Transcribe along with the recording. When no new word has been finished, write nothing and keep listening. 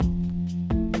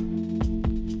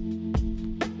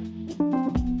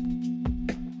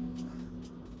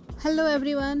Hello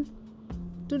everyone.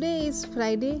 Today is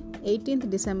Friday,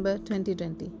 18th December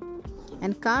 2020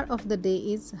 and card of the day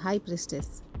is High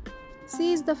Priestess.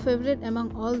 She is the favorite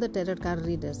among all the tarot card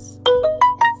readers and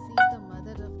she is the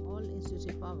mother of all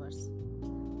intuitive powers.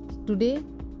 Today,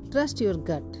 trust your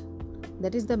gut.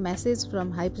 That is the message from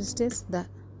High Priestess.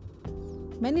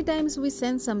 Many times we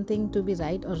sense something to be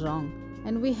right or wrong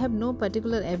and we have no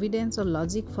particular evidence or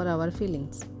logic for our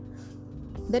feelings.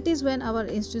 That is when our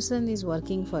intuition is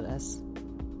working for us.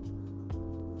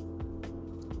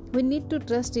 We need to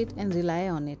trust it and rely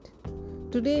on it.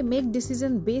 Today, make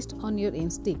decisions based on your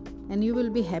instinct and you will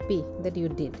be happy that you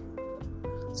did.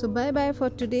 So bye-bye for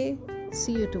today.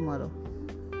 See you tomorrow.